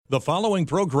The following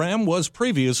program was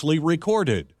previously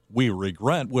recorded. We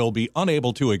regret we'll be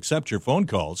unable to accept your phone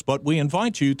calls, but we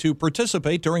invite you to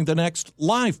participate during the next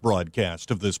live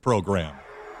broadcast of this program.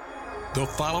 The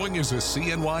following is a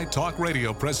CNY Talk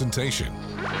Radio presentation.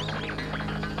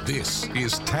 This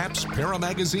is TAPS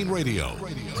ParaMagazine Radio.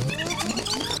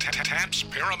 TAPS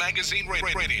ParaMagazine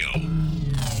Radio.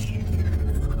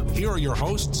 Here are your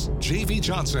hosts, J.V.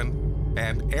 Johnson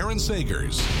and Aaron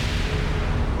Sagers.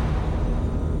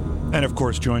 And, of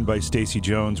course, joined by Stacey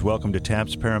Jones. Welcome to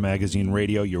TAPS ParaMagazine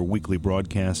Radio, your weekly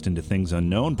broadcast into things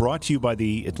unknown, brought to you by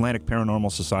the Atlantic Paranormal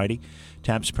Society,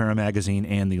 TAPS ParaMagazine,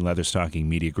 and the Leatherstocking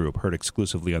Media Group, heard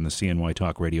exclusively on the CNY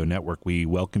Talk Radio Network. We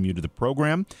welcome you to the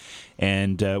program,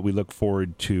 and we look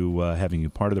forward to having you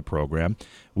part of the program.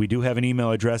 We do have an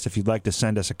email address if you'd like to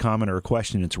send us a comment or a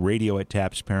question. It's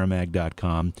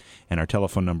radio@tapsparamag.com, and our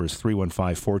telephone number is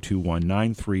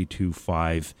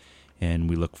 315-421-9325, and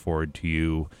we look forward to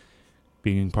you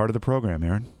being part of the program,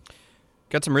 Aaron.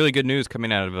 Got some really good news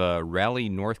coming out of Raleigh,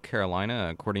 North Carolina.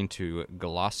 According to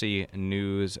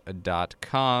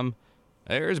glossynews.com,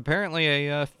 there's apparently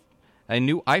a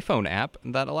new iPhone app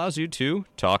that allows you to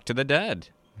talk to the dead.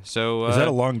 So is that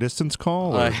a long-distance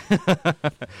call? Or?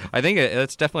 I think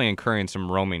it's definitely incurring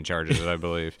some roaming charges, I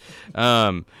believe.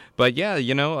 But yeah,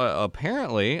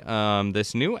 apparently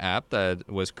this new app that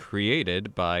was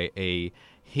created by a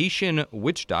Haitian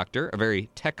witch doctor, a very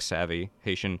tech-savvy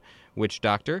Haitian witch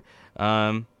doctor,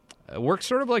 works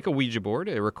sort of like a Ouija board.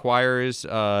 It requires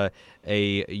a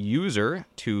user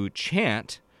to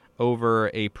chant over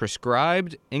a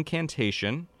prescribed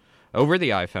incantation over the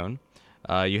iPhone.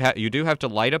 You do have to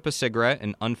light up a cigarette,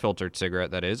 an unfiltered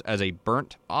cigarette, that is, as a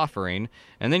burnt offering,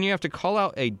 and then you have to call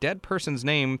out a dead person's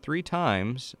name 3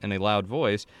 times in a loud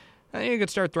voice, and you could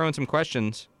start throwing some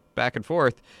questions back and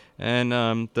forth. And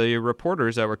the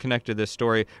reporters that were connected to this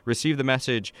story received the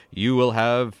message, "You will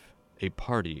have a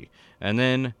party," and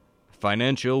then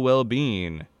 "financial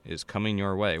well-being is coming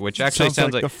your way," which actually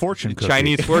sounds like a fortune cookie.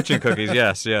 Chinese fortune cookies.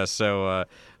 Yes. So,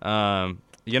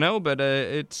 but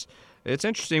it's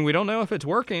interesting. We don't know if it's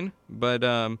working, but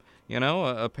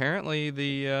apparently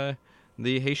the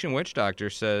Haitian witch doctor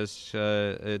says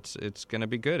it's going to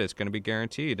be good. It's going to be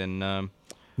guaranteed, and.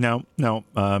 Now,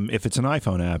 if it's an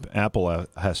iPhone app, Apple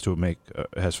has to approve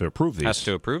these. Has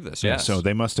to approve this, yes. So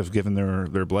they must have given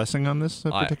their blessing on this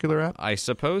particular app? I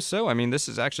suppose so. I mean, this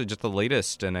is actually just the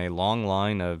latest in a long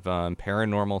line of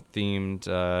paranormal-themed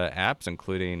apps,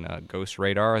 including Ghost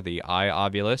Radar, the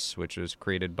iOvilus, which was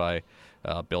created by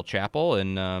Bill Chappell,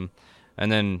 and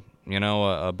then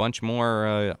a bunch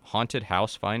more haunted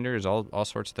house finders, all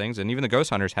sorts of things. And even the ghost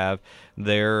hunters have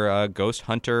their Ghost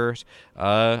Hunters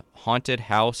haunted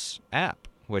house app,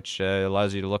 which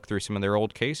allows you to look through some of their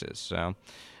old cases. So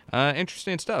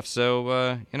interesting stuff.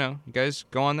 So, you guys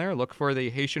go on there, look for the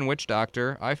Haitian Witch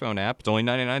Doctor iPhone app. It's only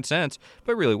 99 cents.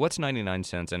 But really, what's 99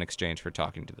 cents in exchange for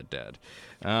talking to the dead?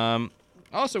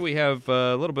 Also, we have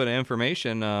a little bit of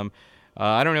information.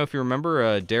 I don't know if you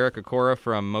remember Derek Acora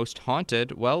from Most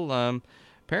Haunted. Well,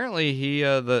 apparently he,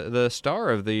 the star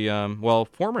of the,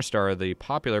 former star of the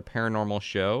popular paranormal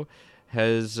show,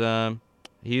 has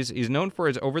he's known for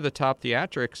his over-the-top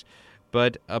theatrics,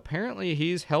 but apparently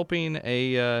he's helping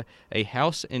a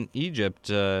house in Egypt,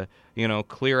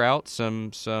 clear out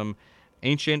some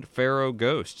ancient pharaoh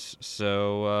ghosts.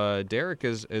 So Derek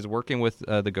is working with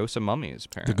the ghost of mummies,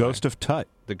 apparently. The ghost of Tut.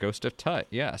 The ghost of Tut,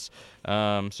 yes.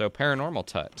 So Paranormal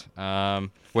Tut,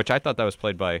 which I thought that was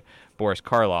played by Boris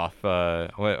Karloff.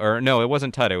 Or no, it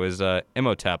wasn't Tut. It was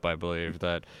Imhotep, I believe,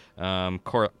 that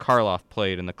Karloff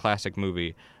played in the classic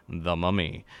movie The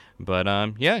Mummy. But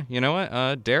yeah, you know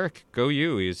what? Derek, go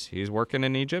you. He's working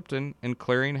in Egypt and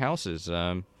clearing houses.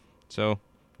 So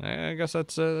I guess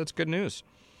that's good news.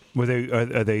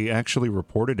 Are they actually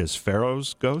reported as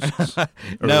Pharaoh's ghosts?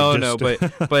 No, but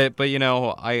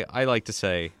I like to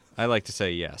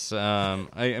say yes.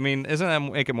 I mean, doesn't that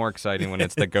make it more exciting when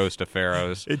it's the ghost of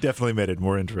pharaohs? It definitely made it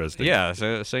more interesting. Yeah.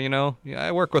 So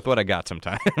I work with what I got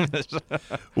sometimes.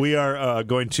 We are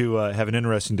going to have an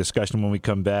interesting discussion when we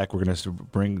come back. We're going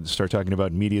to start talking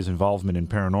about media's involvement in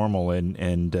paranormal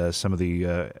and some of the,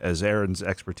 as Aaron's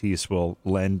expertise will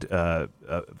lend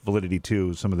validity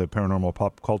to some of the paranormal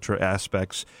pop culture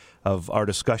aspects of our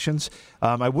discussions.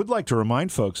 I would like to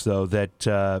remind folks, though,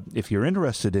 that if you're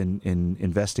interested in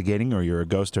investigating or you're a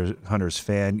Ghost Hunters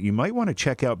fan, you might want to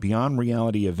check out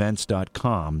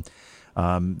BeyondRealityEvents.com.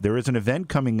 There is an event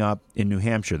coming up in New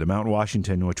Hampshire, the Mount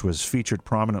Washington, which was featured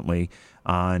prominently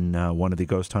on one of the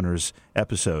Ghost Hunters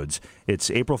episodes.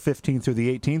 It's April 15th through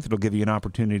the 18th. It'll give you an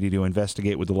opportunity to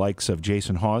investigate with the likes of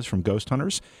Jason Hawes from Ghost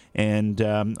Hunters. And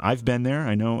I've been there.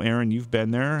 I know, Aaron, you've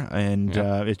been there. And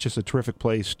it's just a terrific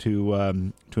place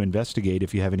to investigate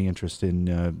if you have any interest in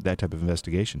that type of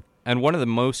investigation. And one of the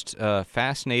most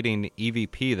fascinating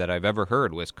EVP that I've ever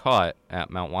heard was caught at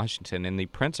Mount Washington in the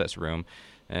Princess Room.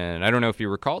 And I don't know if you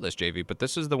recall this, JV, but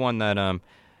this is the one that,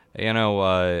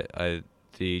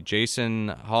 the Jason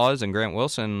Hawes and Grant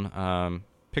Wilson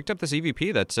picked up this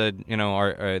EVP that said,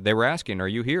 they were asking, "Are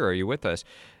you here? Are you with us?"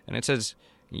 And it says,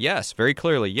 "Yes," very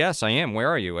clearly. "Yes, I am. Where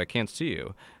are you? I can't see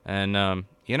you." And,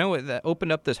 that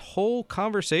opened up this whole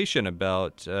conversation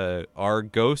about are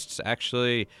ghosts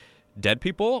actually dead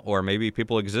people, or maybe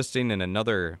people existing in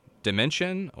another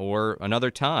dimension or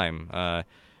another time.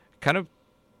 Kind of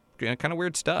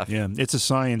weird stuff. Yeah, it's a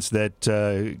science that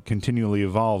continually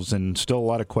evolves, and still a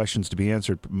lot of questions to be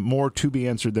answered. More to be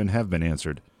answered than have been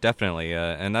answered. Definitely,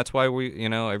 and that's why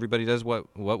everybody does what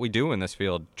we do in this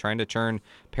field, trying to turn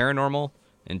paranormal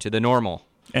into the normal.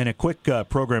 And a quick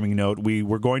programming note, we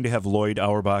were going to have Lloyd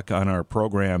Auerbach on our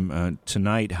program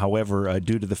tonight. However,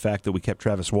 due to the fact that we kept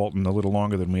Travis Walton a little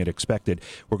longer than we had expected,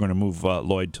 we're going to move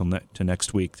Lloyd to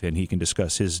next week, and he can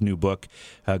discuss his new book,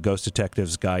 Ghost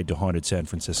Detective's Guide to Haunted San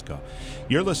Francisco.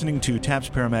 You're listening to TAPS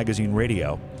ParaMagazine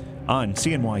Radio on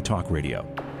CNY Talk Radio.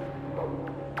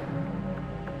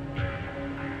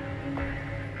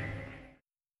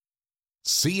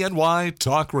 CNY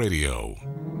Talk Radio.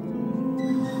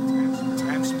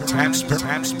 TAPS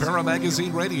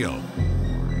ParaMagazine Radio.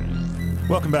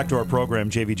 Welcome back to our program.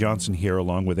 J.V. Johnson here,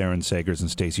 along with Aaron Sagers and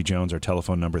Stacey Jones. Our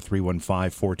telephone number,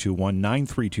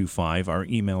 315-421-9325. Our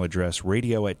email address,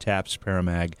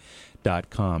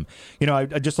 radio@tapsparamag.com.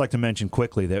 I'd just like to mention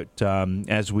quickly that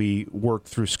as we work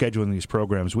through scheduling these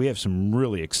programs, we have some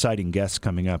really exciting guests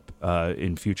coming up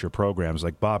in future programs,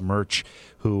 like Bob Murch,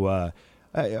 who...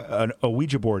 a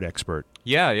Ouija board expert.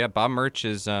 Yeah. Bob Murch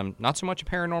is not so much a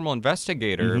paranormal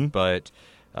investigator, but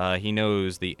he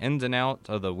knows the ins and outs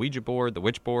of the Ouija board, the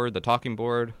witch board, the talking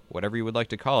board, whatever you would like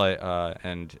to call it,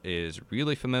 and is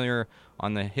really familiar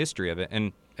on the history of it,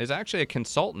 and is actually a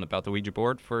consultant about the Ouija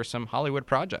board for some Hollywood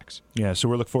projects. Yeah, so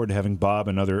we're looking forward to having Bob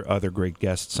and other great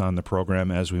guests on the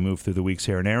program as we move through the weeks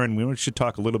here. And Aaron, we should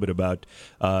talk a little bit about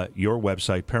your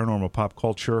website, Paranormal Pop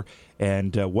Culture,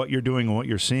 and what you're doing and what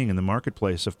you're seeing in the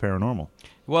marketplace of paranormal.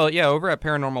 Well, yeah, over at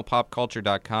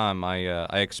ParanormalPopCulture.com,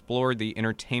 I explored the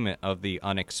entertainment of the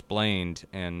unexplained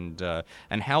and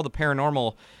how the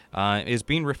paranormal is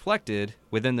being reflected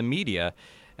within the media.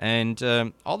 And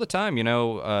all the time,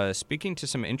 speaking to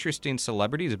some interesting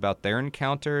celebrities about their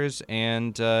encounters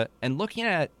and looking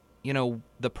at,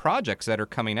 the projects that are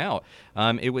coming out.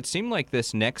 It would seem like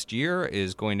this next year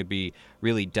is going to be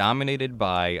really dominated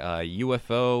by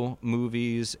UFO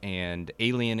movies and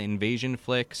alien invasion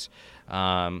flicks.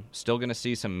 Still going to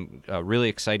see some really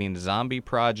exciting zombie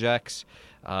projects.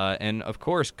 And, of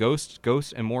course,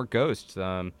 ghosts, and more ghosts.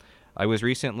 I was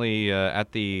recently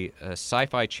at the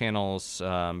Sci-Fi Channel's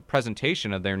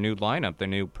presentation of their new lineup, their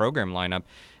new program lineup,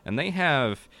 and they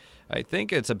have, I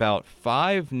think it's about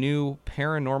 5 new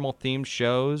paranormal-themed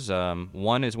shows.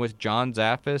 One is with John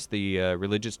Zaffis, the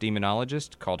religious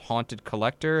demonologist, called Haunted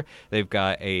Collector. They've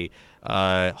got a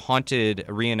haunted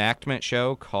reenactment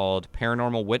show called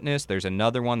Paranormal Witness. There's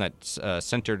another one that's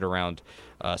centered around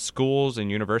schools and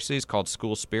universities called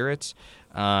School Spirits.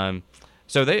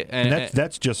 So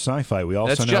that's just sci-fi. We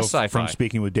also know from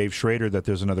speaking with Dave Schrader that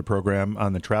there's another program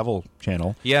on the Travel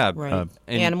Channel. Yeah, right.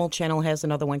 Animal Channel has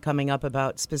another one coming up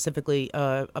about specifically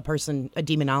a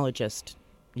demonologist.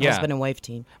 Yeah. Husband and wife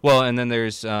team. Well, and then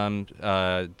there's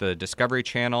the Discovery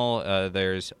Channel.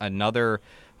 There's another.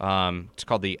 It's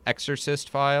called the Exorcist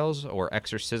Files or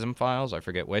Exorcism Files. I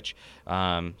forget which.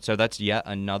 So that's yet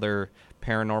another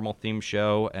paranormal themed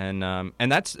show, and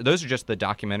those are just the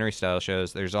documentary style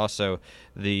shows. There's also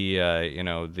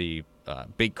the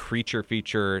big creature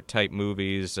feature type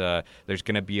movies. There's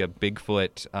going to be a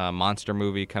Bigfoot monster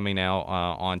movie coming out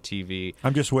on TV.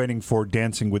 I'm just waiting for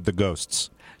Dancing with the Ghosts.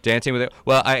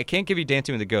 Well, I can't give you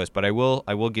Dancing with the Ghosts, but I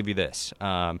will give you this.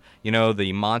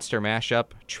 The monster mashup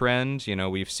trend.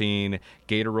 We've seen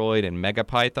Gatoroid and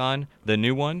Megapython. The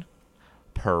new one,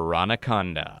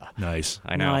 Piranaconda. Nice.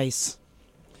 I know. Nice.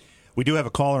 We do have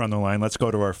a caller on the line. Let's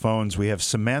go to our phones. We have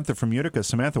Samantha from Utica.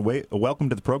 Samantha, welcome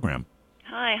to the program.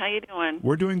 Hi, how you doing?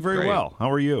 We're doing very well. How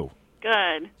are you?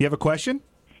 Good. You have a question?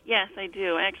 Yes, I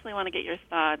do. I actually want to get your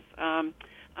thoughts.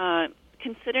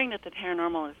 Considering that the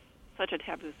paranormal is such a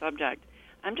taboo subject,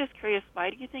 I'm just curious, why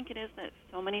do you think it is that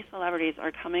so many celebrities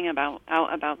are coming out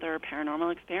about their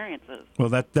paranormal experiences? Well,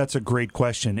 that's a great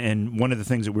question, and one of the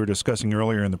things that we were discussing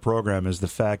earlier in the program is the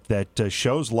fact that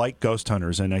shows like Ghost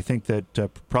Hunters, and I think that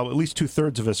probably at least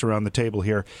 2/3 of us around the table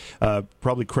here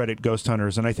probably credit Ghost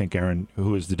Hunters, and I think Aaron,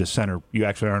 who is the dissenter, you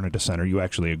actually aren't a dissenter, you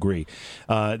actually agree,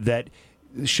 that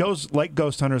shows like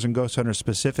Ghost Hunters and Ghost Hunters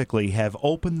specifically have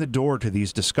opened the door to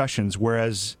these discussions,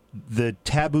 whereas the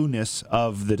taboo-ness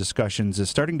of the discussions is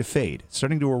starting to fade,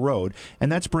 starting to erode,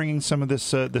 and that's bringing some of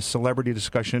this celebrity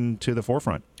discussion to the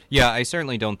forefront. Yeah, I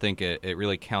certainly don't think it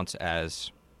really counts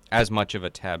as much of a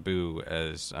taboo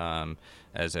as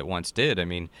it once did. I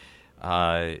mean,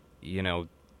 the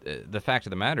fact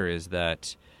of the matter is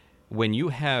that when you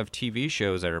have TV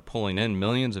shows that are pulling in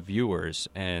millions of viewers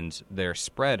and they're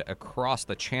spread across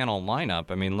the channel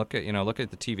lineup, I mean, look at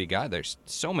the TV Guide. There's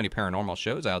so many paranormal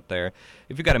shows out there.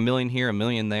 If you've got a million here, a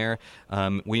million there,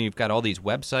 when you've got all these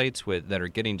websites that are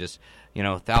getting just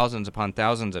thousands upon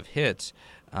thousands of hits,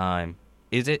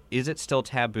 is it still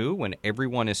taboo when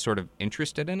everyone is sort of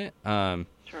interested in it? True.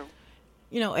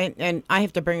 And I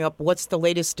have to bring up what's the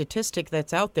latest statistic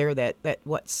that's out there that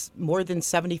what's more than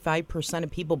 75%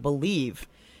 of people believe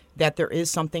that there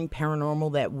is something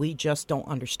paranormal that we just don't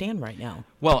understand right now.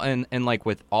 Well, and like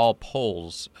with all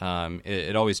polls,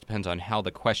 it always depends on how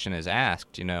the question is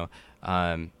asked,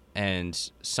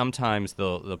 and sometimes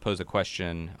they'll pose a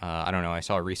question. I don't know. I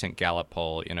saw a recent Gallup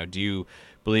poll. Do you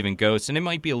believe in ghosts? And it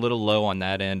might be a little low on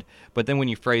that end. But then when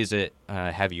you phrase it,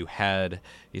 have you had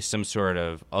some sort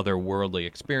of otherworldly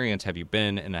experience? Have you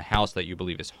been in a house that you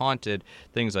believe is haunted?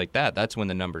 Things like that. That's when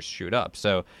the numbers shoot up.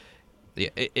 So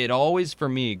it always, for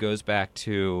me, goes back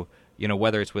to,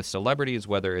 whether it's with celebrities,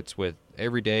 whether it's with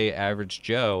everyday average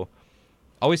Joe,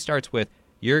 always starts with,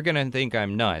 you're going to think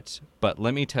I'm nuts, but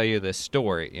let me tell you this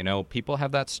story. People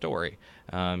have that story.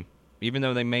 Even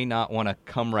though they may not want to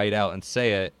come right out and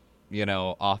say it,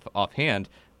 offhand,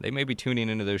 they may be tuning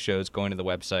into those shows, going to the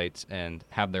websites, and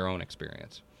have their own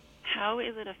experience. How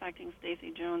is it affecting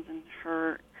Stacey Jones and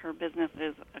her business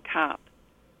as a cop?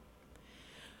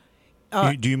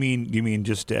 Do you mean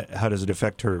just how does it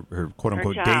affect her quote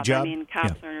unquote day job? I mean,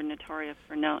 cops are notorious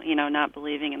for not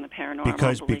believing in the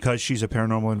paranormal. Because she's a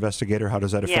paranormal investigator. How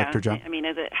does that affect her job? I mean,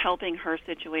 is it helping her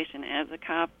situation as a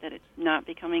cop that it's not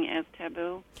becoming as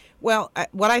taboo? Well,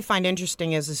 what I find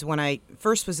interesting is when I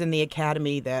first was in the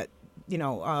academy, that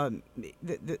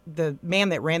the man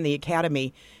that ran the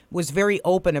academy was very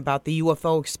open about the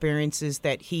UFO experiences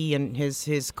that he and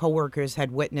his coworkers had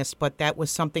witnessed, but that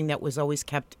was something that was always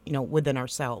kept, within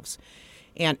ourselves.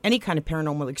 And any kind of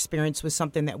paranormal experience was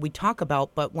something that we talk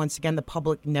about, but once again, the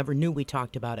public never knew we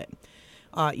talked about it.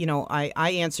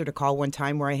 I answered a call one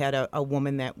time where I had a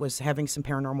woman that was having some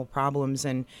paranormal problems,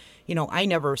 and, I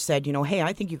never said, hey,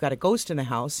 I think you got a ghost in the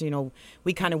house.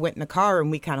 We kind of went in the car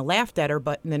and we kind of laughed at her,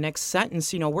 but in the next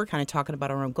sentence, we're kind of talking about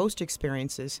our own ghost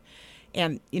experiences.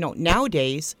 And,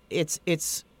 nowadays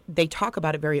they talk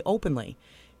about it very openly,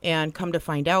 and come to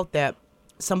find out that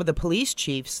some of the police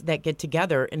chiefs that get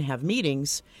together and have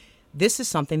meetings, this is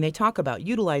something they talk about,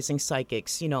 utilizing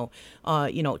psychics,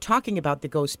 talking about the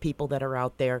ghost people that are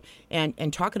out there,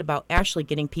 and talking about actually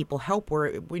getting people help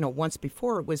where, once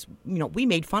before it was, we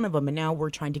made fun of them, and now we're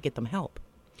trying to get them help.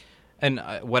 And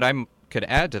what I could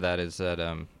add to that is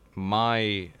that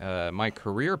my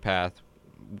career path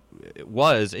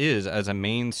is as a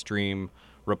mainstream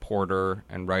reporter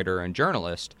and writer and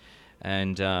journalist.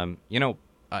 And,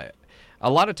 a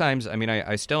lot of times,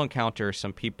 I still encounter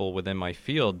some people within my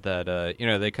field that,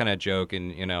 they kind of joke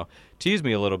and, tease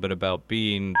me a little bit about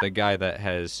being the guy that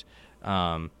has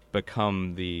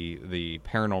become the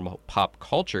paranormal pop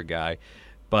culture guy.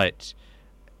 But,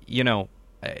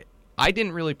 I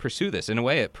didn't really pursue this. In a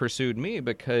way, it pursued me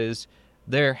because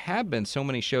there have been so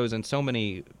many shows and so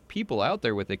many people out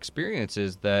there with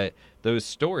experiences that those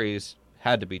stories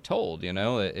had to be told,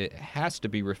 it has to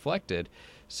be reflected.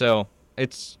 So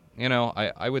it's,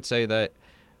 I would say that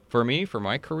for me, for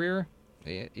my career,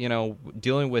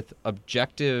 dealing with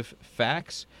objective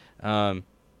facts,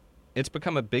 it's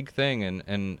become a big thing,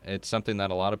 and it's something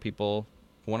that a lot of people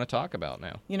want to talk about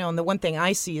now. And the one thing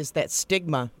I see is that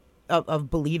stigma of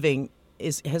believing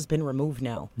has been removed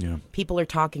now. Yeah. People are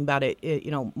talking about it,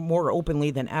 more openly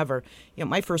than ever.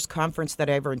 My first conference that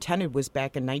I ever attended was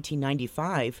back in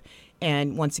 1995,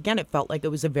 and once again, it felt like it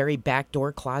was a very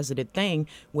backdoor, closeted thing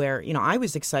where, I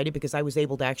was excited because I was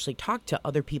able to actually talk to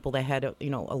other people that had, a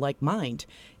like mind.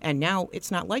 And now it's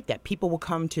not like that. People will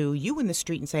come to you in the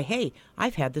street and say, hey,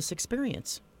 I've had this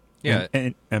experience. Yeah,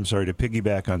 and I'm sorry to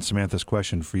piggyback on Samantha's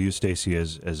question for you, Stacey,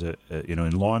 as a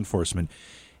in law enforcement.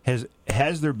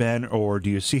 Has there been, or do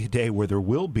you see a day where there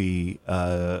will be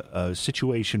a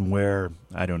situation where,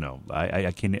 I don't know,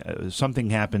 I can something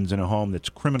happens in a home that's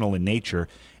criminal in nature,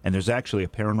 and there's actually a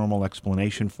paranormal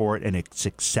explanation for it, and it's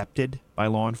accepted by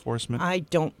law enforcement? I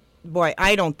don't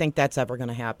think that's ever going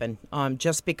to happen.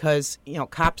 Just because,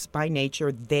 cops by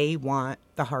nature, they want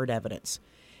the hard evidence.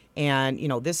 And,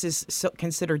 this is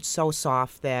considered so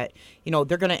soft that, they're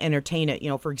going to entertain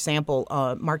it. For example,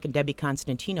 Mark and Debbie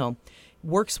Constantino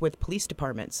works with police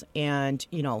departments, and,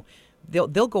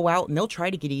 they'll go out and they'll try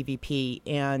to get EVP,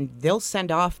 and they'll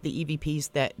send off the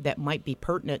EVPs that might be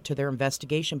pertinent to their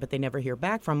investigation, but they never hear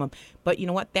back from them. But you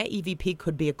know what? That EVP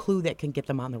could be a clue that can get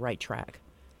them on the right track.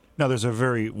 Now, there's a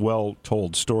very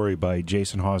well-told story by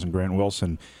Jason Hawes and Grant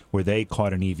Wilson where they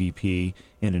caught an EVP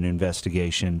in an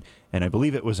investigation, and I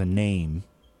believe it was a name.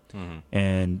 Mm-hmm.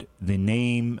 And the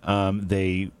name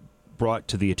they brought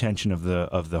to the attention of the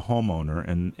homeowner,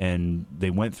 and they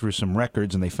went through some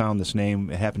records, and they found this name.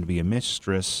 It happened to be a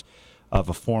mistress of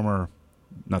a former,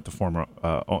 not the former,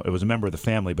 it was a member of the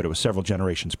family, but it was several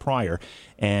generations prior.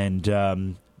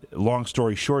 And long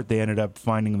story short, they ended up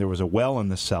finding there was a well in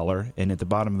the cellar, and at the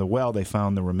bottom of the well, they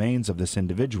found the remains of this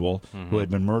individual who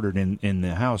had been murdered in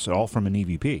the house, all from an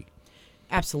EVP.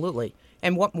 Absolutely.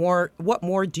 And what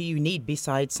more do you need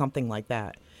besides something like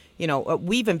that?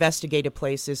 We've investigated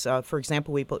places. For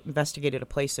example, we investigated a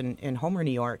place in Homer,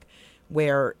 New York,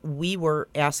 where we were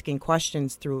asking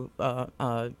questions through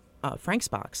Frank's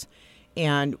box.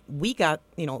 And we got,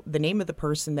 the name of the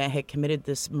person that had committed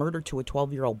this murder to a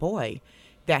 12-year-old boy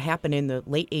that happened in the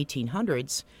late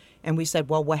 1800s. And we said,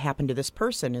 well, what happened to this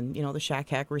person? And, the shack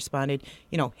hack responded,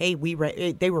 hey,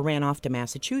 they were ran off to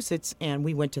Massachusetts, and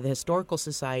we went to the Historical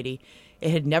Society. It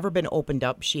had never been opened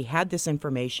up. She had this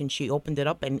information. She opened it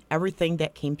up, and everything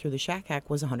that came through the shack hack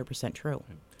was 100% true.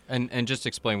 And just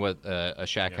explain what a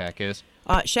shack hack is.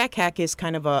 Shack hack is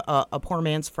kind of a poor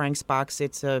man's Frank's box.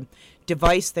 It's a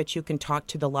device that you can talk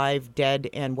to the live dead,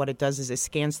 and what it does is it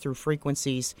scans through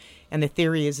frequencies, and the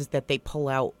theory is that they pull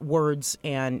out words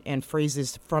and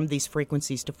phrases from these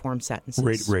frequencies to form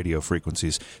sentences. Radio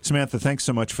frequencies. Samantha, thanks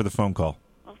so much for the phone call.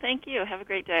 Thank you. Have a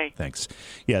great day. Thanks.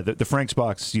 Yeah, the Frank's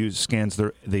box scans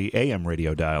the AM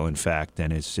radio dial, in fact,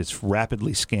 and it's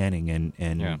rapidly scanning.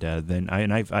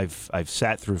 I've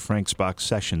sat through Frank's box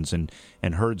sessions and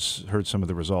heard some of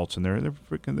the results, and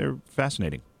they're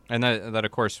fascinating. And that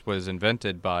of course was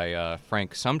invented by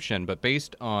Frank Sumption, but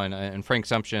based on and Frank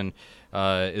Sumption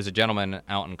is a gentleman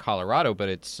out in Colorado, but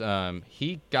it's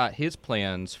he got his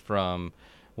plans from.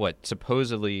 What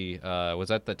supposedly was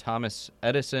that the Thomas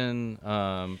Edison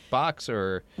box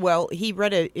or? Well, he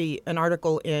read an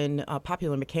article in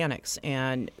Popular Mechanics,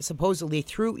 and supposedly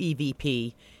through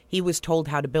EVP, he was told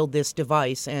how to build this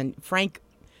device. And Frank,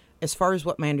 as far as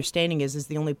what my understanding is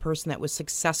the only person that was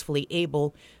successfully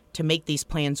able to make these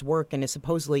plans work, and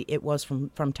supposedly it was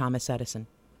from Thomas Edison.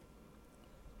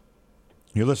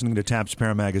 You're listening to TAPS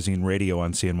ParaMagazine Radio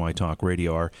on CNY Talk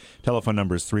Radio. Our telephone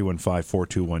number is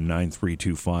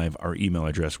 315-421-9325. Our email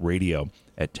address,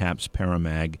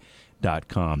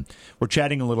 radio@tapsparamag.com. We're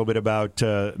chatting a little bit about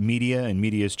media and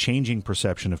media's changing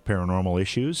perception of paranormal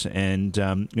issues. And,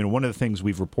 one of the things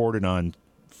we've reported on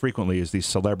frequently is these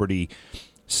celebrity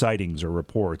sightings or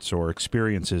reports or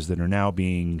experiences that are now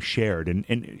being shared.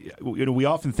 And we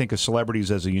often think of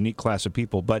celebrities as a unique class of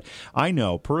people, but I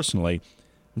know personally,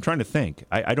 I'm trying to think.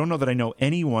 I don't know that I know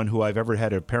anyone who I've ever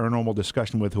had a paranormal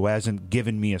discussion with who hasn't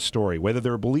given me a story. Whether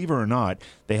they're a believer or not,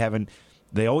 they haven't.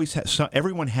 They always have.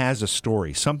 Everyone has a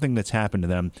story, something that's happened to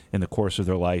them in the course of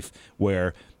their life,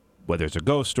 whether it's a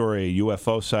ghost story, a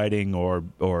UFO sighting, or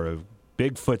a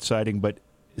Bigfoot sighting. But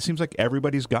it seems like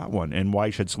everybody's got one. And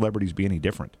why should celebrities be any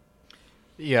different?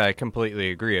 Yeah, I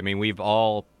completely agree. I mean, we've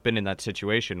all been in that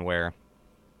situation where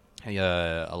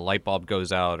a light bulb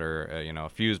goes out or a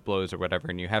fuse blows or whatever,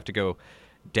 and you have to go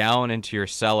down into your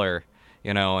cellar,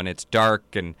 and it's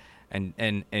dark and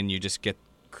you just get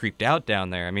creeped out down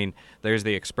there. I mean, there's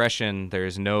the expression,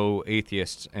 there's no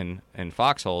atheists in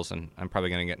foxholes, and I'm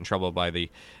probably going to get in trouble by the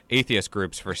atheist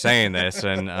groups for saying this,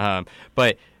 and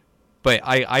but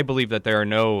I believe that there are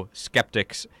no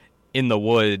skeptics in the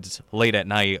woods late at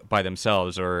night by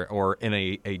themselves or in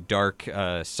a dark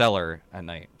cellar at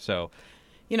night. So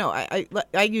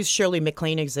I use Shirley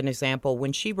MacLaine as an example.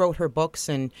 When she wrote her books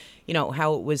and,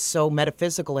 how it was so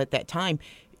metaphysical at that time,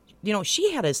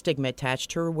 she had a stigma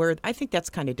attached to her where I think that's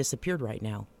kind of disappeared right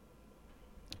now.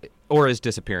 Or is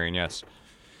disappearing, yes.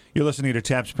 You're listening to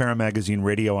TAPS ParaMagazine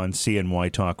Radio on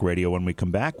CNY Talk Radio. When we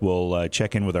come back, we'll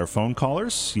check in with our phone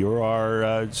callers.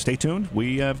 Stay tuned.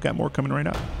 We have got more coming right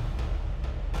up.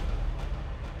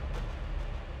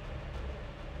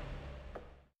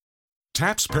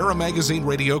 TAPS ParaMagazine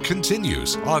Radio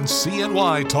continues on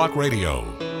CNY Talk Radio.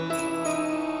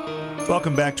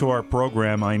 Welcome back to our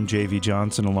program. I'm J.V.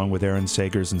 Johnson along with Aaron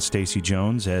Sagers and Stacy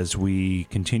Jones as we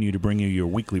continue to bring you your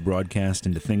weekly broadcast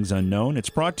into Things Unknown. It's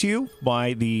brought to you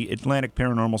by the Atlantic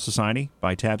Paranormal Society,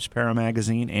 by TAPS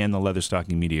ParaMagazine, and the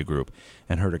Leatherstocking Media Group,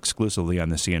 and heard exclusively on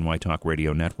the CNY Talk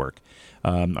Radio Network.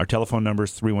 Our telephone number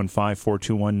is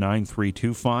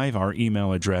 315-421-9325. Our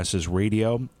email address is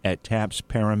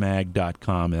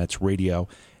radio@tapsparamag.com. That's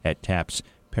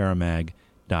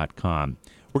radio@tapsparamag.com.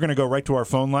 We're going to go right to our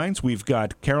phone lines. We've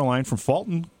got Caroline from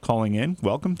Fulton calling in.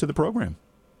 Welcome to the program.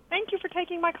 Thank you for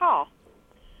taking my call.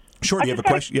 Sure. Do you have a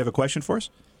question? You have a question for us?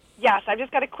 Yes, I've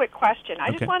just got a quick question.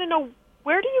 I just want to know,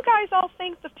 where do you guys all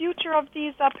think the future of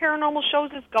these paranormal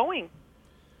shows is going?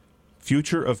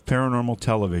 Future of paranormal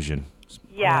television.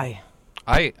 Yeah.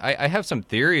 I have some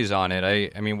theories on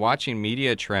it. I mean, watching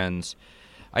media trends,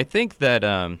 I think that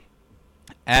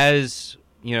as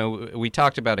we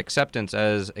talked about acceptance.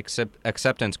 As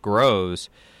acceptance grows,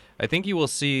 I think you will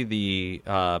see the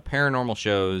paranormal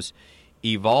shows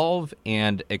evolve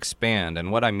and expand.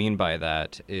 And what I mean by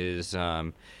that is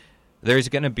there's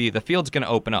going to be, the field's going to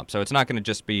open up. So it's not going to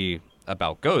just be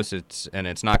about ghosts. It's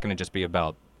not going to just be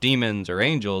about demons or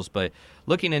angels, but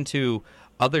looking into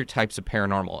other types of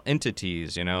paranormal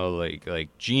entities, like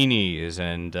genies,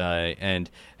 and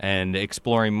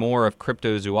exploring more of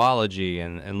cryptozoology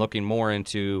and looking more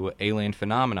into alien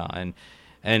phenomena.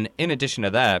 And in addition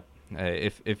to that,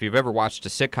 if you've ever watched a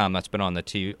sitcom that's been on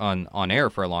the on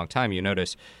air for a long time, you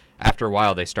notice after a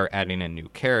while they start adding in new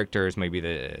characters. Maybe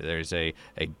there's a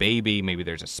baby, maybe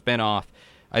there's a spinoff.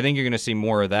 I think you're going to see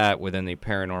more of that within the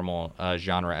paranormal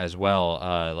genre as well,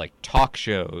 like talk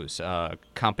shows,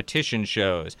 competition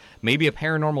shows, maybe a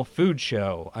paranormal food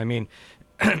show. I mean,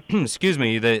 excuse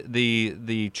me,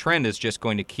 the trend is just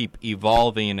going to keep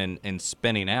evolving and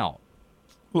spinning out.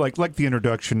 Like the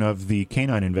introduction of the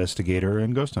canine investigator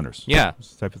and ghost hunters. Yeah,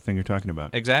 that's the type of thing you're talking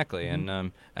about. Exactly,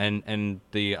 and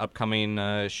the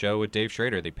upcoming show with Dave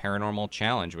Schrader, the Paranormal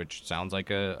Challenge, which sounds like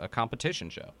a competition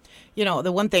show.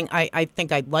 The one thing I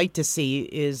think I'd like to see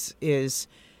is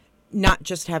not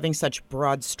just having such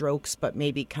broad strokes, but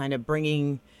maybe kind of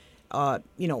bringing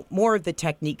more of the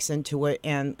techniques into it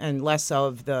and less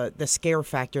of the scare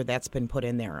factor that's been put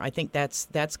in there. I think that's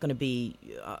going to be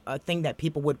a thing that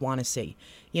people would want to see.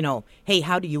 Hey,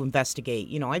 how do you investigate?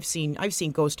 I've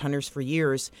seen ghost hunters for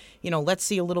years. Let's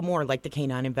see a little more like the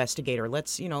canine investigator.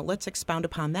 Let's expound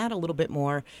upon that a little bit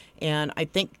more. And I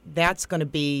think that's going to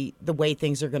be the way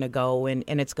things are going to go, and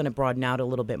it's going to broaden out a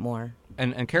little bit more.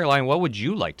 And Caroline, what would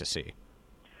you like to see?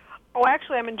 Oh,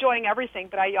 actually, I'm enjoying everything,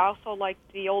 but I also like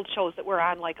the old shows that were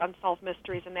on, like Unsolved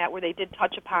Mysteries and that, where they did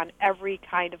touch upon every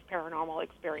kind of paranormal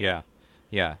experience.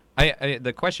 Yeah.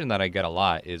 The question that I get a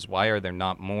lot is, why are there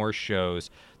not more shows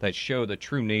that show the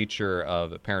true nature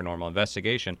of a paranormal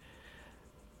investigation?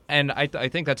 And I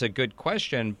think that's a good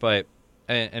question, but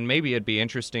and maybe it'd be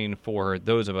interesting for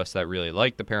those of us that really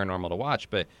like the paranormal to watch,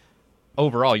 but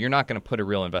overall, you're not going to put a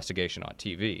real investigation on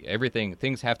TV.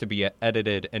 Things have to be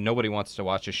edited, and nobody wants to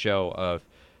watch a show of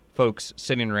folks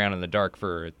sitting around in the dark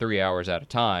for 3 hours at a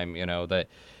time, that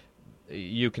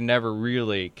you can never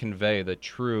really convey the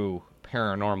true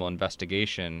paranormal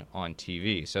investigation on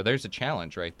TV. So there's a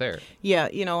challenge right there. Yeah,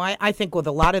 I think with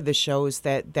a lot of the shows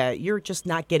that you're just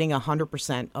not getting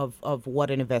 100% of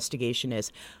what an investigation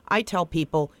is. I tell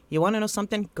people, you want to know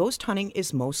something? Ghost hunting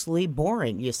is mostly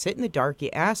boring. You sit in the dark, you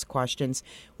ask questions.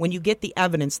 When you get the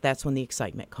evidence, that's when the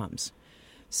excitement comes.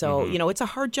 So, it's a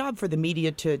hard job for the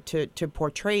media to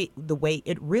portray the way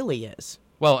it really is.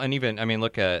 Well, and even,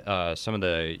 look at some of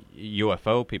the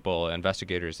UFO people,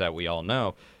 investigators that we all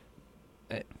know.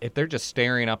 If they're just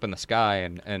staring up in the sky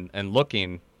and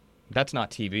looking, that's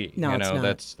not TV. No,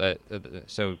 it's not.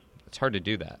 So it's hard to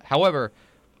do that. However,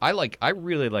 I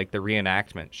really like the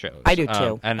reenactment shows. I do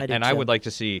too. I would like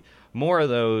to see more of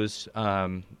those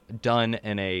done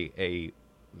in a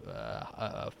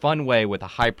fun way with a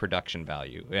high production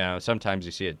value. Sometimes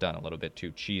you see it done a little bit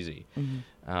too cheesy.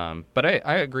 But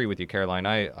I agree with you, Caroline.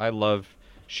 I love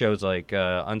shows like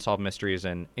Unsolved Mysteries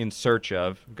and In Search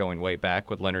Of, going way back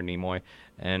with Leonard Nimoy.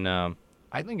 And I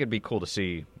think it'd be cool to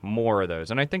see more of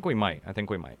those. And I think we might.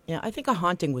 Yeah, I think A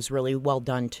Haunting was really well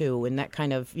done, too. And that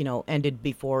kind of, ended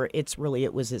before it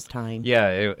was his time.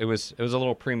 Yeah, it was a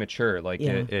little premature. Like,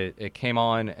 yeah. It came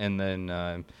on and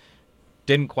then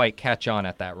didn't quite catch on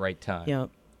at that right time. Yeah.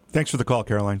 Thanks for the call,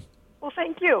 Caroline. Well,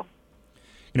 thank you.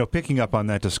 Picking up on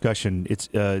that discussion, it's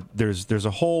there's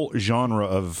a whole genre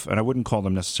of, and I wouldn't call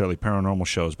them necessarily paranormal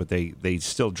shows, but they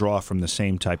still draw from the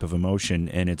same type of emotion,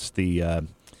 and it's the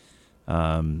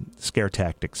scare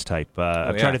tactics type.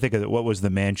 I'm trying to think of what was the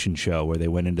mansion show where they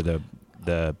went into the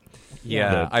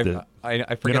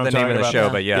I forget the name of the show,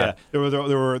 but yeah.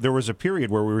 There was a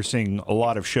period where we were seeing a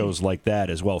lot of shows like that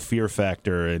as well, Fear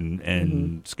Factor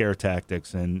and scare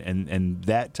tactics and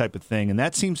that type of thing, and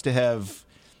that seems to have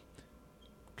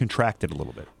contracted a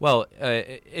little bit. Well,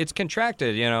 it's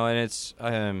contracted, and it's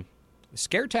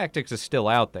scare tactics is still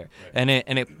out there, right.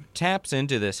 and it taps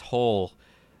into this whole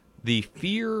the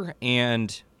fear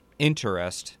and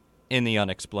interest in the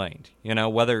unexplained.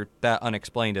 Whether that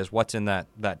unexplained is what's in that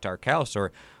dark house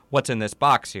or what's in this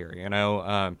box here.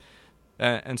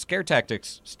 And scare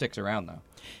tactics sticks around though.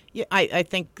 Yeah, I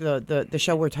think the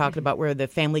show we're talking about where the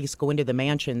families go into the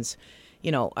mansions.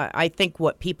 I think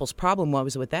what people's problem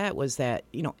was with that was that,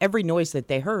 every noise that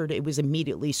they heard, it was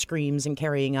immediately screams and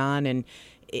carrying on, and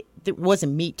there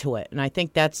wasn't meat to it. And I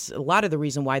think that's a lot of the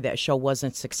reason why that show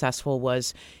wasn't successful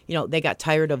was, they got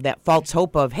tired of that false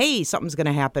hope of, hey, something's going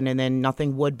to happen, and then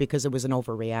nothing would because it was an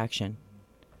overreaction.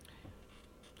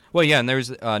 Well, yeah, and there's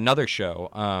another show,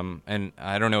 and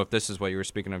I don't know if this is what you were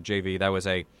speaking of, JV. That was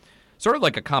a sort of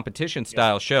like a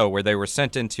competition-style show where they were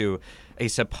sent into a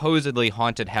supposedly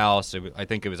haunted house. I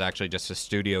think it was actually just a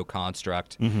studio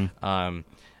construct,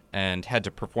 and had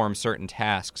to perform certain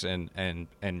tasks and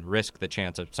risk the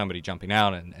chance of somebody jumping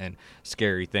out and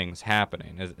scary things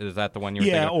happening. Is that the one you were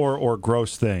thinking of? or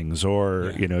gross things,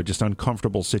 or just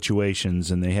uncomfortable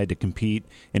situations, and they had to compete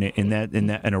in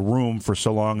a room for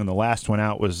so long, and the last one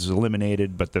out was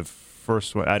eliminated, but the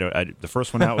first one, the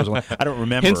first one out was I don't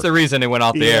remember. Hence the reason it went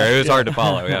off the air. It was hard to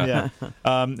follow. Yeah.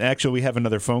 Actually, we have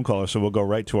another phone caller, so we'll go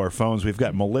right to our phones. We've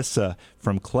got Melissa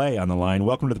from Clay on the line.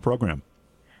 Welcome to the program.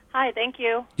 Hi, thank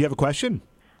you. Do you have a question?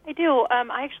 I do.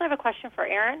 I actually have a question for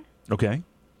Aaron. Okay.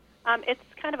 It's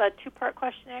kind of a two-part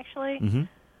question, actually. Mm-hmm.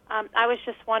 I was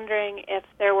just wondering if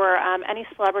there were any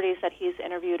celebrities that he's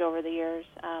interviewed over the years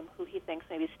who he thinks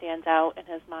maybe stands out in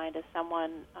his mind as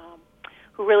someone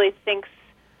who really thinks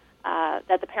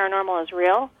that the paranormal is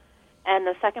real. And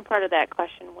the second part of that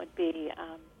question would be,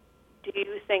 do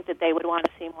you think that they would want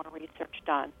to see more research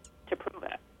done to prove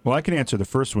it? Well, I can answer the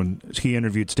first one. He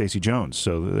interviewed Stacey Jones,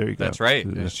 so there you go. That's right.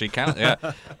 She counts.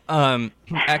 Yeah.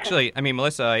 Actually,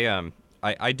 Melissa,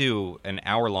 I do an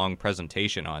hour-long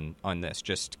presentation on this,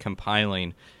 just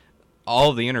compiling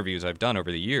all the interviews I've done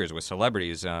over the years with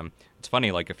celebrities. It's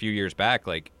funny, like a few years back,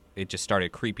 like it just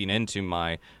started creeping into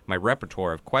my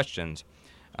repertoire of questions.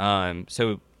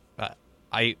 So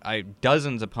I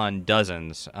dozens upon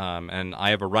dozens, and I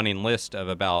have a running list of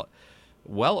about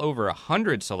well over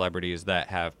 100 celebrities that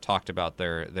have talked about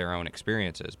their own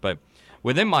experiences. But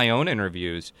within my own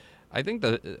interviews, I think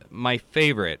my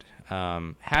favorite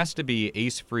has to be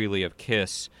Ace Frehley of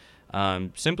Kiss,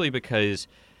 simply because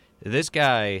this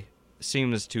guy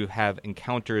seems to have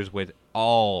encounters with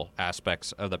all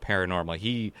aspects of the paranormal.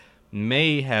 He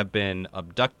may have been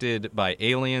abducted by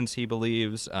aliens, he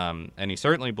believes, and he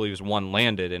certainly believes one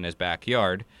landed in his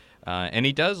backyard. And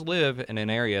he does live in an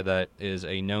area that is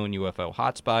a known UFO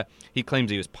hotspot. He claims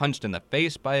he was punched in the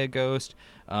face by a ghost.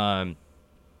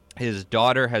 His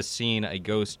daughter has seen a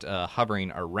ghost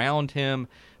hovering around him.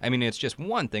 I mean, it's just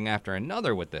one thing after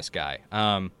another with this guy.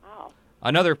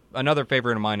 Another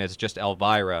favorite of mine is just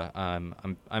Elvira.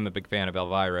 I'm a big fan of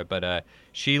Elvira, but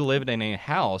she lived in a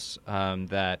house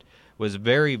that was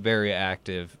very, very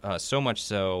active, so much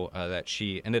so that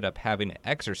she ended up having it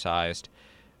exorcised.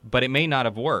 But it may not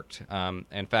have worked.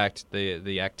 In fact,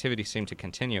 the activity seemed to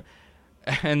continue.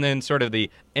 And then sort of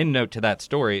the end note to that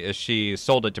story is she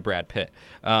sold it to Brad Pitt.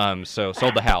 So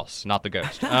sold the house, not the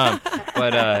ghost.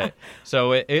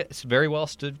 So it's very well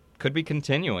could be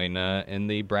continuing in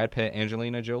the Brad Pitt,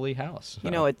 Angelina Jolie house.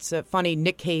 So. It's funny.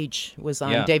 Nick Cage was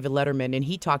on David Letterman, and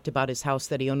he talked about his house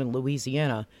that he owned in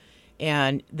Louisiana.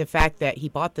 And the fact that he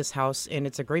bought this house, and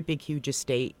it's a great big, huge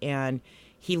estate, and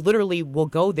he literally will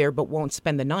go there but won't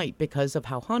spend the night because of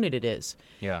how haunted it is.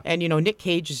 Yeah. And, Nick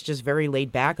Cage is just very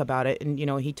laid back about it. And,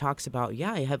 he talks about,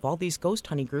 I have all these ghost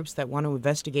hunting groups that want to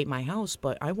investigate my house,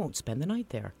 but I won't spend the night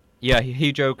there. Yeah,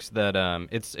 he jokes that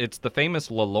it's the famous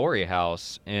LaLaurie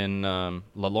house in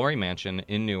LaLaurie Mansion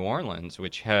in New Orleans,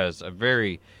 which has a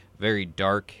very, very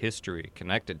dark history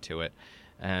connected to it.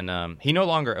 And he no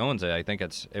longer owns it. I think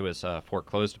it was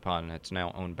foreclosed upon, and it's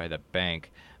now owned by the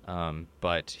bank.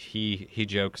 But he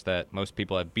jokes that most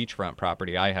people have beachfront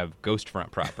property. I have ghostfront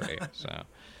property. So.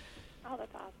 Oh,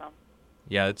 that's awesome.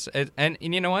 Yeah, and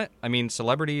you know what? I mean,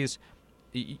 celebrities,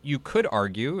 you could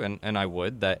argue, and I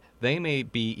would, that they may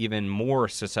be even more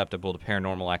susceptible to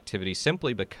paranormal activity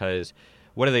simply because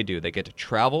what do? They get to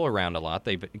travel around a lot.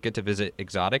 They get to visit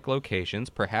exotic locations.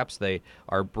 Perhaps they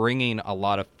are bringing a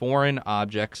lot of foreign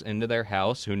objects into their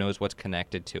house. Who knows what's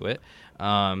connected to it?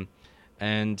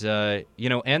 And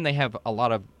they have a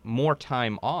lot of more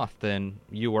time off than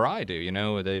you or I do. You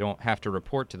know, they don't have to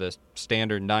report to the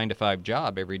standard 9-to-5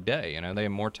 job every day. You know, they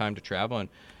have more time to travel and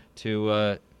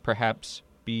to perhaps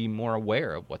be more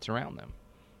aware of what's around them.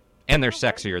 And they're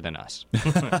sexier than us.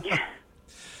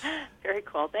 Very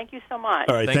cool. Thank you so much.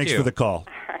 All right, Thank thanks you. for the call.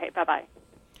 All right, bye-bye.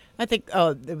 I think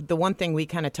the one thing we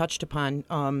kind of touched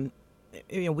upon,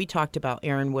 we talked about,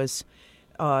 Aaron, was,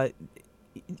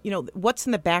 what's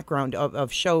in the background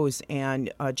of shows.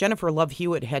 And Jennifer Love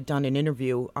Hewitt had done an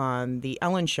interview on The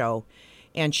Ellen Show,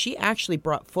 and she actually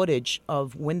brought footage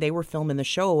of when they were filming the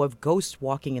show of ghosts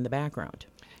walking in the background.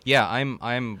 Yeah,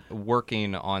 I'm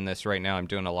working on this right now. I'm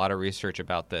doing a lot of research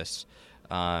about this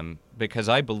because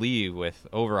I believe with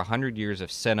over 100 years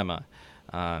of cinema,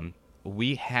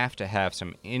 we have to have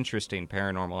some interesting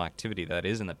paranormal activity that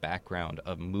is in the background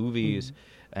of movies.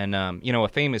 And, a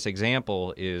famous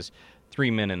example is 3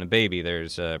 Men and a Baby.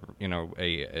 There's,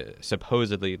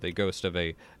 supposedly the ghost of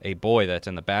a boy that's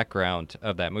in the background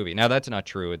of that movie. Now, that's not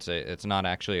true. It's not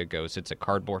actually a ghost. It's a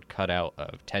cardboard cutout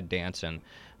of Ted Danson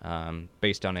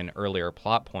based on an earlier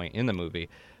plot point in the movie.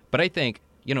 But I think,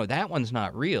 that one's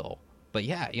not real. But,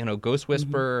 yeah, Ghost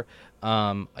Whisperer,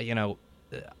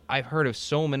 I've heard of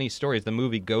so many stories. The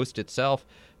movie Ghost itself,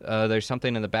 there's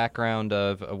something in the background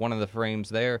of one of the frames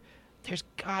there. There's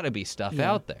got to be stuff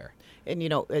out there. And,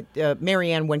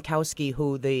 Marianne Winkowski,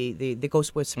 who the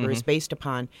Ghost Whisperer is based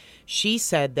upon, she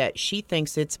said that she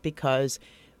thinks it's because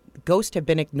ghosts have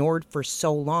been ignored for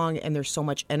so long and there's so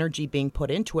much energy being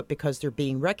put into it because they're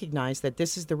being recognized, that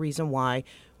this is the reason why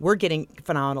we're getting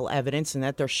phenomenal evidence and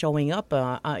that they're showing up,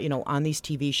 on these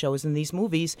TV shows and these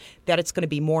movies, that it's going to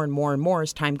be more and more and more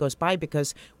as time goes by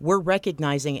because we're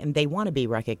recognizing and they want to be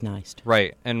recognized.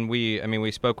 Right. And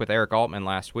we spoke with Eric Altman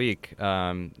last week,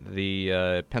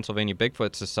 the Pennsylvania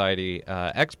Bigfoot Society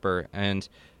expert, and,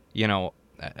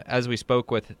 as we spoke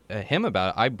with him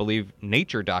about it, I believe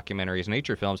nature documentaries,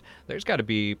 nature films, there's got to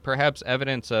be perhaps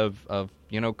evidence of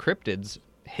cryptids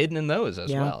hidden in those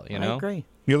as well. I agree.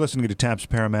 You're listening to TAPS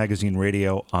Paramagazine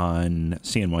Radio on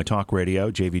CNY Talk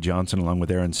Radio. J.V. Johnson along with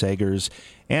Aaron Sagers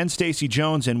and Stacy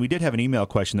Jones. And we did have an email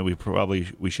question that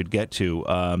we should get to.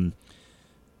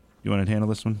 You want to handle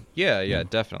this one? Yeah,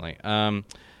 definitely.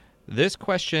 This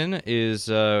question is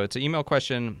it's an email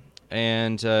question,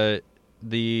 and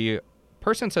the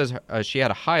person says she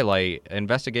had a highlight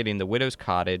investigating the widow's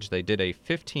cottage. They did a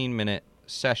 15-minute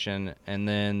session and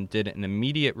then did an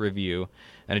immediate review.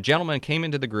 And a gentleman came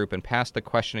into the group and passed the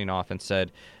questioning off and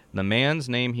said the man's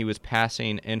name he was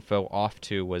passing info off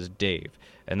to was Dave.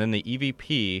 And then the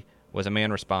EVP was a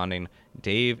man responding,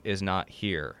 Dave is not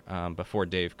here, before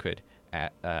Dave could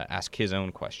ask his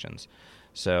own questions.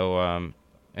 So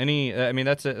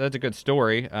that's a good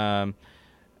story. And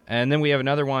then we have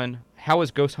another one. How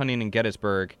was ghost hunting in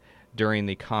Gettysburg during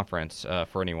the conference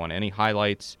for anyone? Any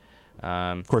highlights?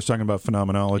 Of course, talking about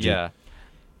phenomenology. Yeah.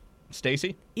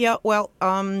 Stacy? Yeah, well,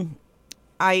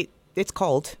 it's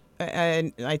cold,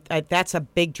 and I that's a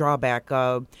big drawback.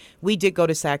 We did go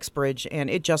to Saxbridge, and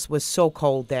it just was so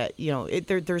cold that,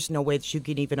 there's no way that you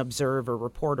can even observe or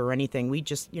report or anything. We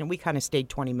just, we kind of stayed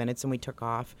 20 minutes and we took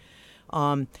off.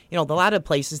 A lot of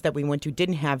places that we went to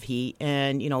didn't have heat,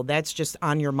 and, that's just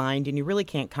on your mind, and you really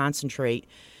can't concentrate.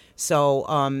 So,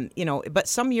 but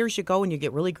some years you go and you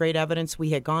get really great evidence.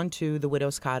 We had gone to the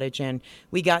widow's cottage, and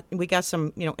we got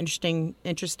some, interesting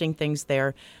things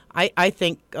there. I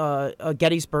think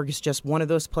Gettysburg is just one of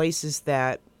those places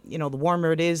that, the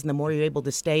warmer it is and the more you're able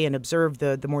to stay and observe,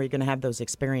 the more you're going to have those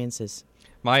experiences.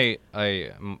 My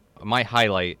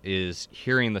highlight is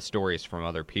hearing the stories from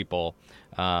other people,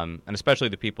 and especially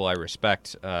the people I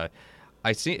respect.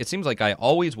 It seems like I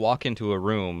always walk into a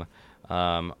room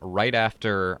right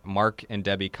after Mark and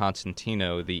Debbie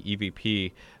Constantino, the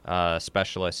EVP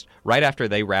specialist, right after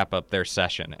they wrap up their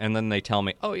session. And then they tell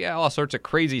me, oh, yeah, all sorts of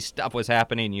crazy stuff was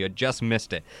happening. You had just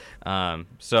missed it.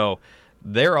 So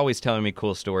they're always telling me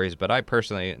cool stories, but I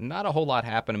personally, not a whole lot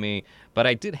happened to me. But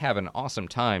I did have an awesome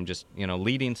time just,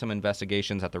 leading some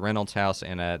investigations at the Reynolds house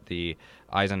and at the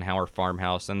Eisenhower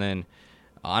farmhouse. And then,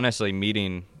 honestly,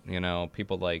 meeting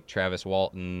people like Travis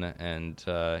Walton and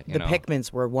the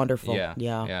Pickmans were wonderful.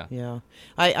 Yeah.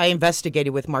 I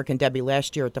investigated with Mark and Debbie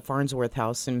last year at the Farnsworth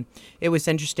house, and it was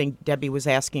interesting. Debbie was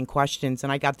asking questions,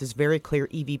 and I got this very clear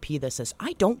EVP that says,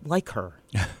 I don't like her.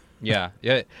 Yeah.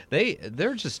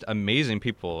 They're just amazing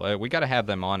people. We got to have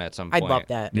them on at some point. I'd love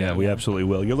that. Yeah, we absolutely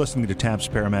will. You're listening to TAPS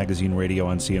Paramagazine Radio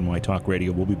on CNY Talk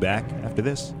Radio. We'll be back after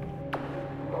this.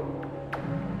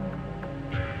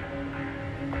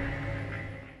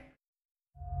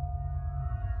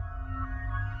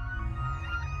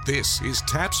 This is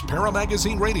TAPS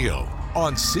ParaMagazine Radio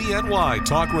on CNY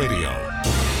Talk Radio.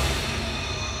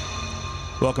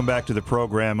 Welcome back to the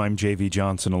program. I'm J.V.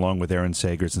 Johnson along with Aaron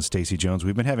Sagers and Stacey Jones.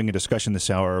 We've been having a discussion this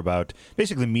hour about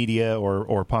basically media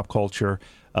or pop culture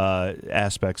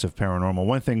aspects of paranormal.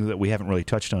 One thing that we haven't really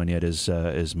touched on yet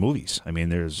is movies. I mean,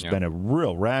 there's been a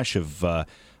real rash of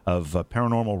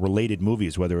paranormal-related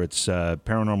movies, whether it's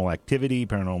Paranormal Activity,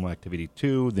 Paranormal Activity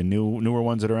 2, the newer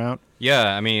ones that are out.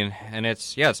 Yeah, I mean, and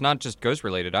it's not just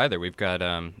ghost-related either. We've got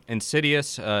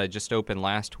Insidious just opened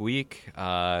last week,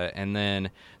 and then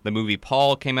the movie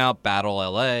Paul came out, Battle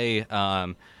L.A.,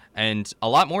 and a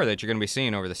lot more that you're going to be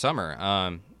seeing over the summer.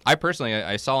 I personally,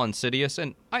 I saw Insidious,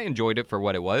 and I enjoyed it for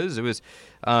what it was. It was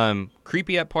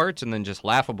creepy at parts and then just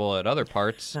laughable at other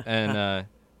parts, and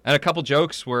a couple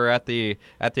jokes were at the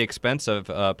expense of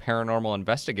paranormal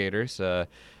investigators.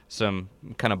 Some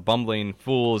kind of bumbling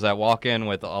fools that walk in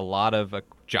with a lot of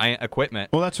giant equipment.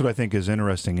 Well, that's what I think is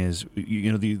interesting is,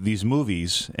 these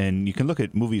movies, and you can look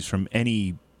at movies from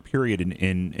any period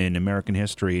in American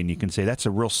history, and you can say that's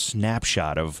a real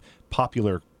snapshot of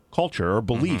popular culture or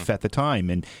belief at the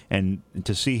time, and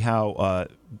to see how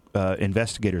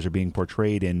investigators are being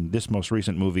portrayed in this most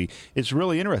recent movie is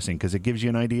really interesting because it gives you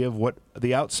an idea of what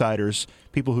the outsiders,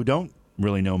 people who don't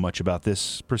really know much about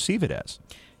this, perceive it as.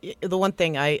 The one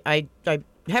thing I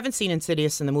haven't seen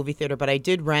Insidious in the movie theater, but I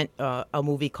did rent a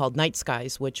movie called Night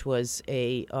Skies, which was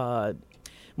a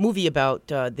movie about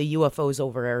the UFOs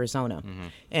over Arizona.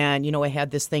 And, I had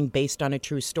this thing based on a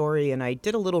true story, and I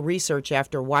did a little research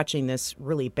after watching this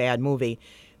really bad movie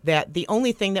that the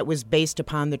only thing that was based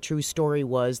upon the true story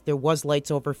was there was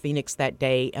lights over Phoenix that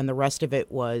day, and the rest of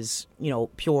it was,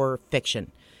 pure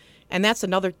fiction. And that's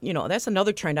another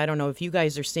trend. I don't know if you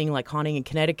guys are seeing, like Haunting in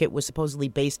Connecticut was supposedly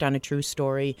based on a true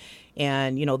story.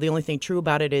 And, the only thing true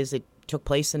about it is it took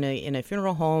place in a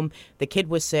funeral home. The kid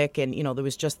was sick, and, there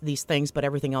was just these things, but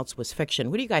everything else was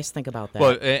fiction. What do you guys think about that?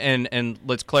 Well, and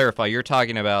let's clarify. You're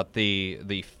talking about the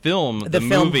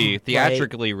movie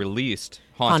theatrically released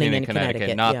Haunting in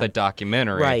Connecticut, not the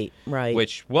documentary. Right.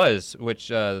 Which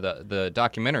the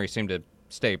documentary seemed to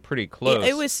stay pretty close.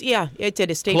 It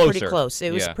did. It stayed Closer. Pretty close.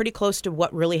 It was pretty close to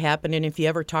what really happened. And if you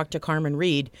ever talk to Carmen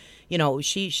Reed,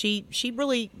 she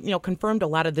really, confirmed a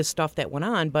lot of this stuff that went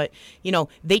on. But,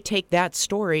 they take that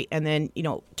story and then,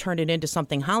 turn it into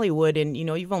something Hollywood. And,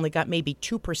 you've only got maybe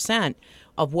 2%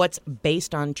 of what's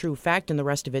based on true fact, and the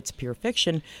rest of it's pure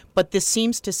fiction. But this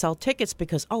seems to sell tickets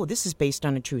because, this is based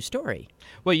on a true story.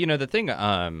 Well, the thing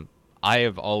I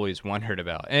have always wondered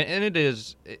about, and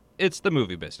it's the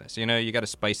movie business. You got to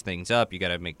spice things up. You got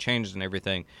to make changes and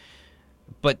everything.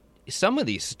 But some of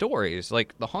these stories,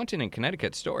 like the Haunting in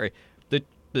Connecticut story,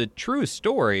 the true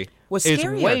story is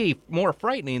way more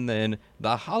frightening than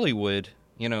the Hollywood,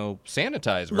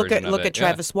 sanitized version of it. Look at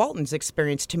Travis Walton's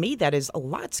experience. To me, that is a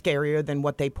lot scarier than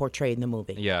what they portrayed in the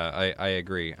movie. Yeah, I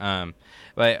agree.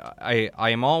 But I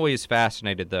am always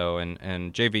fascinated, though,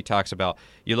 and JV talks about,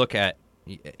 you look at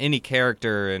any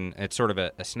character and it's sort of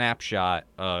a snapshot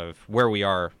of where we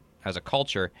are as a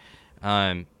culture.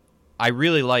 I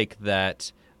really like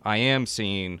that I am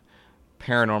seeing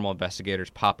paranormal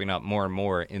investigators popping up more and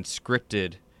more in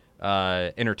scripted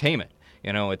entertainment.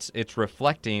 It's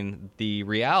reflecting the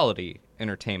reality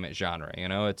entertainment genre.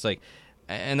 It's like,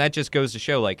 and that just goes to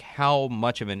show like how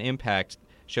much of an impact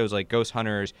shows like Ghost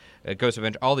Hunters, Ghost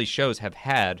Adventure, all these shows have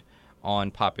had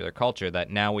on popular culture, that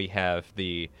now we have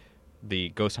the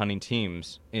ghost hunting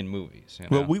teams in movies.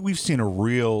 Well, we've seen a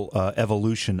real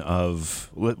evolution of,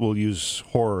 we'll use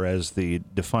horror as the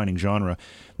defining genre,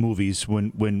 movies.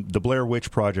 When the Blair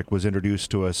Witch Project was introduced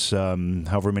to us,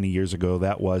 however many years ago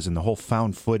that was, and the whole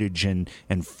found footage and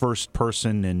first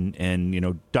person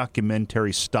and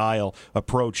documentary style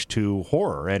approach to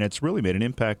horror, and it's really made an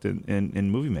impact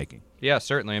in movie making. Yeah,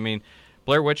 certainly. I mean,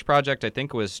 Blair Witch Project, I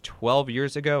think, was 12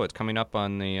 years ago. It's coming up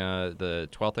on the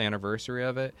 12th anniversary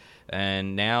of it.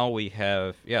 And now we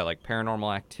have, like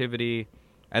Paranormal Activity.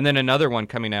 And then another one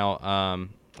coming out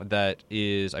that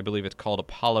is, I believe it's called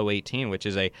Apollo 18, which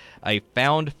is a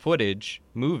found footage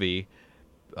movie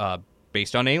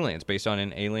based on aliens, based on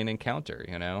an alien encounter,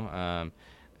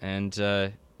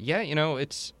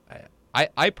 it's...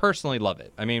 I personally love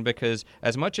it. I mean, because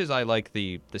as much as I like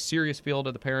the serious field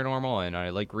of the paranormal and I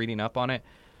like reading up on it,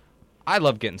 I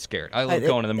love getting scared. I love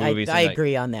going to the movies. I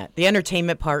agree on that. The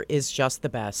entertainment part is just the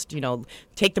best.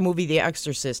 Take the movie The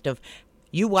Exorcist.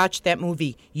 You watched that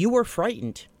movie, you were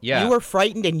frightened. Yeah. You were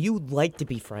frightened, and you like to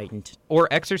be frightened. Or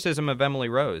Exorcism of Emily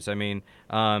Rose. I mean,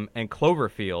 and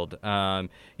Cloverfield.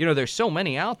 There's so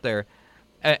many out there.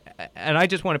 And I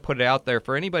just want to put it out there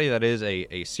for anybody that is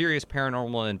a serious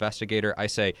paranormal investigator. I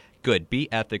say, good,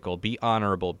 be ethical, be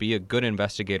honorable, be a good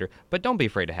investigator, but don't be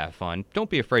afraid to have fun. Don't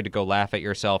be afraid to go laugh at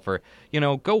yourself or,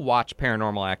 go watch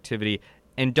Paranormal Activity.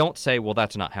 And don't say, well,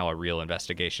 that's not how a real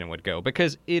investigation would go,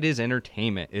 because it is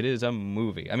entertainment. It is a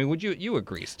movie. I mean, would you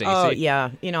agree, Stacey? Oh,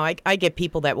 yeah. I get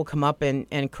people that will come up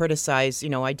and criticize.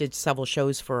 I did several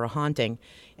shows for a haunting,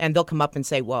 and they'll come up and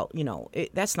say, well,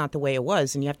 that's not the way it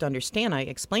was. And you have to understand, I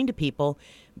explain to people,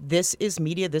 this is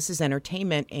media, this is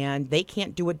entertainment, and they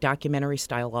can't do it documentary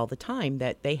style all the time.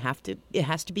 That it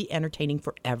has to be entertaining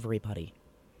for everybody.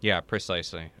 Yeah,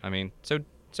 precisely. I mean,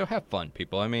 So have fun,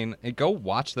 people. I mean, go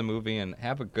watch the movie and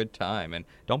have a good time, and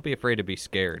don't be afraid to be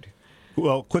scared.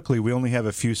 Well, quickly, we only have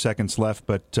a few seconds left,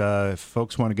 but if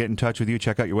folks want to get in touch with you,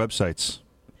 check out your websites.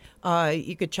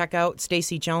 You could check out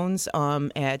Stacey Jones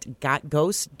at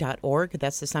gotghost.org.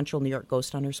 That's the Central New York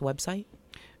Ghost Hunters website.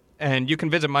 And you can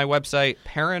visit my website,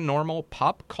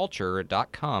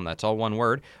 paranormalpopculture.com. That's all one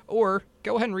word. Or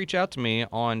go ahead and reach out to me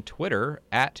on Twitter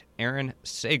at Aaron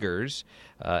Sagers,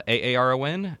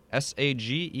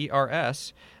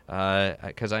 AARONSAGERS,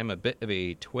 because I'm a bit of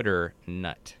a Twitter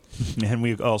nut. And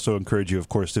we also encourage you, of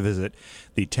course, to visit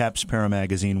the TAPS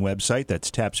ParaMagazine website. That's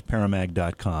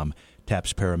tapsparamag.com,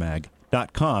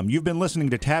 tapsparamag.com. You've been listening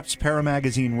to TAPS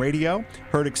ParaMagazine Radio,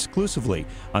 heard exclusively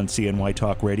on CNY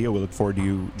Talk Radio. We look forward to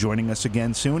you joining us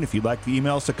again soon. If you'd like to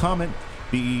email us a comment,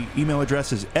 the email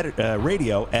address is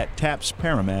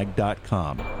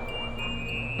radio@tapsparamag.com.